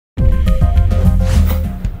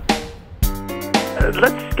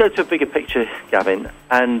Let's go to a bigger picture, Gavin,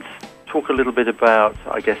 and talk a little bit about,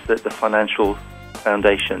 I guess, the financial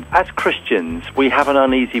foundation. As Christians, we have an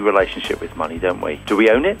uneasy relationship with money, don't we? Do we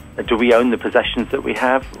own it? Do we own the possessions that we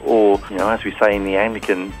have? Or, as we say in the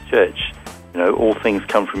Anglican Church, all things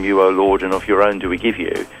come from you, O Lord, and of your own do we give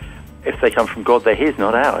you. If they come from God, they're His,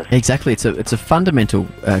 not ours. Exactly. It's a fundamental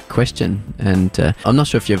question, and I'm not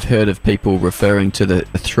sure if you've heard of people referring to the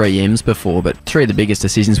 3 M's before, but 3 of the biggest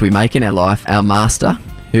decisions we make in our life: our master,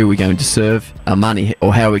 who we're going to serve, our money,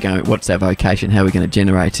 or how we're going, what's our vocation, how we're going to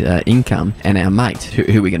generate income, and our mate,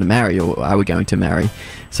 who we're going to marry, or are we going to marry.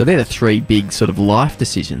 So they're the 3 big sort of life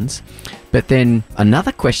decisions. But then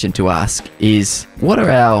another question to ask is, what are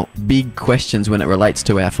our big questions when it relates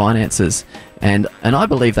to our finances? And I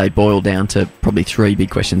believe they boil down to probably 3 big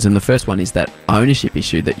questions. And the first one is that ownership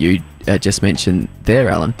issue that you just mentioned there,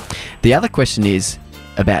 Alan. The other question is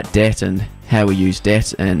about debt and how we use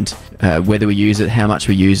debt, and whether we use it, how much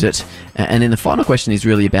we use it. And then the final question is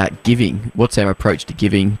really about giving. What's our approach to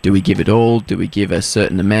giving? Do we give it all? Do we give a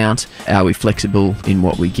certain amount? Are we flexible in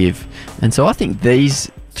what we give? And so I think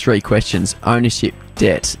these 3 questions, ownership,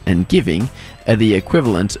 debt and giving, are the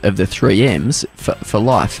equivalent of the 3 M's for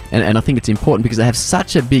life. And I think it's important because they have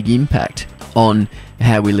such a big impact on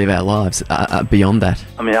how we live our lives beyond that.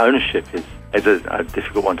 I mean, ownership is a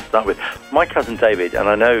difficult one to start with. My cousin David, and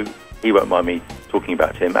I know he won't mind me talking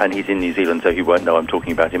about him, and he's in New Zealand, so he won't know I'm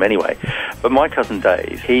talking about him anyway. But my cousin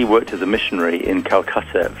Dave, he worked as a missionary in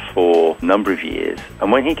Calcutta for a number of years,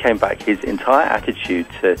 and when he came back, his entire attitude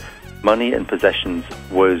to money and possessions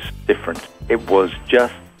was different. It was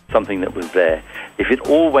just something that was there. If it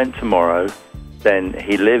all went tomorrow, then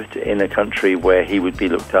he lived in a country where he would be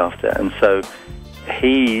looked after, and so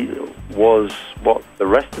he was what the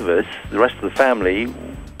rest of us, the rest of the family,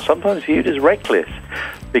 sometimes viewed as reckless,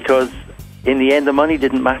 because in the end the money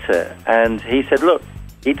didn't matter. And he said, look,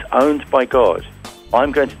 it's owned by God.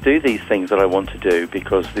 I'm going to do these things that I want to do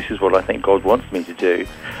because this is what I think God wants me to do,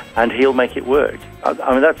 and He'll make it work.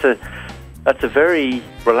 I mean, that's a very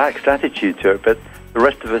relaxed attitude to it, but the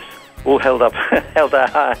rest of us all held our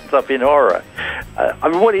hands up in horror. I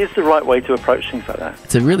mean, what is the right way to approach things like that?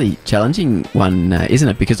 It's a really challenging one, isn't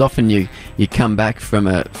it? Because often you come back from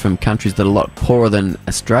countries that are a lot poorer than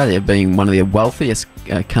Australia, being one of the wealthiest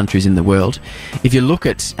countries in the world. If you look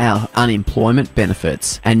at our unemployment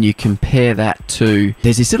benefits and you compare that to,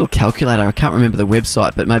 there's this little calculator, I can't remember the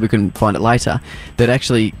website, but maybe we can find it later, that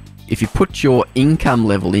actually, if you put your income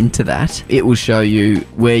level into that, it will show you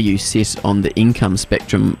where you sit on the income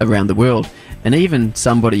spectrum around the world. And even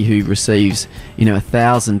somebody who receives,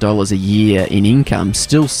 $1,000 a year in income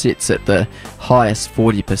still sits at the highest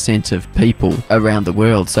 40% of people around the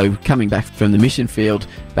world. So coming back from the mission field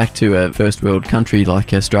back to a first world country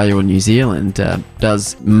like Australia or New Zealand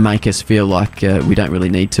does make us feel like we don't really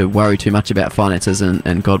need to worry too much about finances,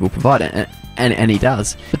 and God will provide it. And He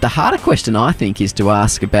does. But the harder question, I think, is to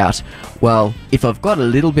ask about, well, if I've got a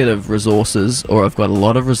little bit of resources or I've got a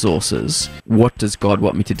lot of resources, what does God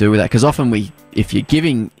want me to do with that? Because often if you're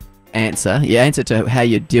giving your answer to how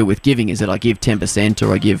you deal with giving is that I give 10%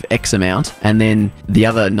 or I give X amount, and then the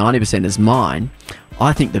other 90% is mine.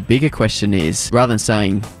 I think the bigger question is, rather than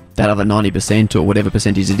saying that other 90% or whatever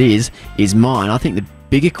percentage it is mine, I think the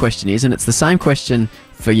bigger question is, and it's the same question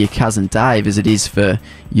for your cousin Dave as it is for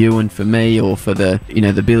you and for me, or for the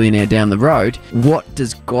billionaire down the road, what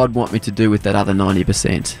does God want me to do with that other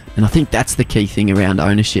 90%? And I think that's the key thing around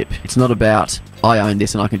ownership. It's not about, I own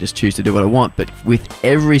this and I can just choose to do what I want, but with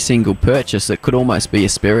every single purchase, it could almost be a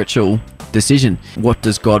spiritual decision. What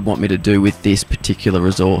does God want me to do with this particular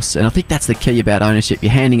resource? And I think that's the key about ownership.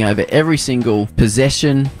 You're handing over every single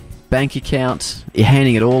possession, bank account, you're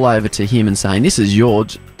handing it all over to Him and saying, this is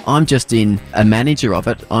yours. I'm just a manager of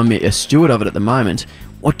it. I'm a steward of it at the moment.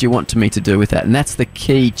 What do you want me to do with that? And that's the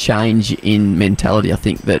key change in mentality, I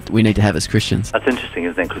think, that we need to have as Christians. That's interesting,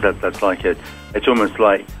 isn't it? Because that's like it's almost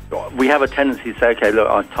like we have a tendency to say, okay, look,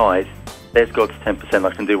 I tithe, there's God's 10%,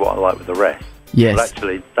 I can do what I like with the rest. Yes. But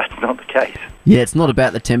actually, that's not the case. Yeah, it's not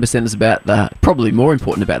about the 10%, it's about probably more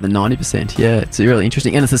important about the 90%. Yeah, it's really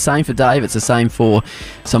interesting. And it's the same for Dave, it's the same for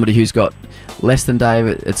somebody who's got less than Dave,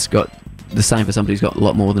 it's got the same for somebody who's got a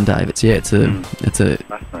lot more than Dave. It's a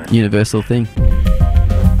universal thing.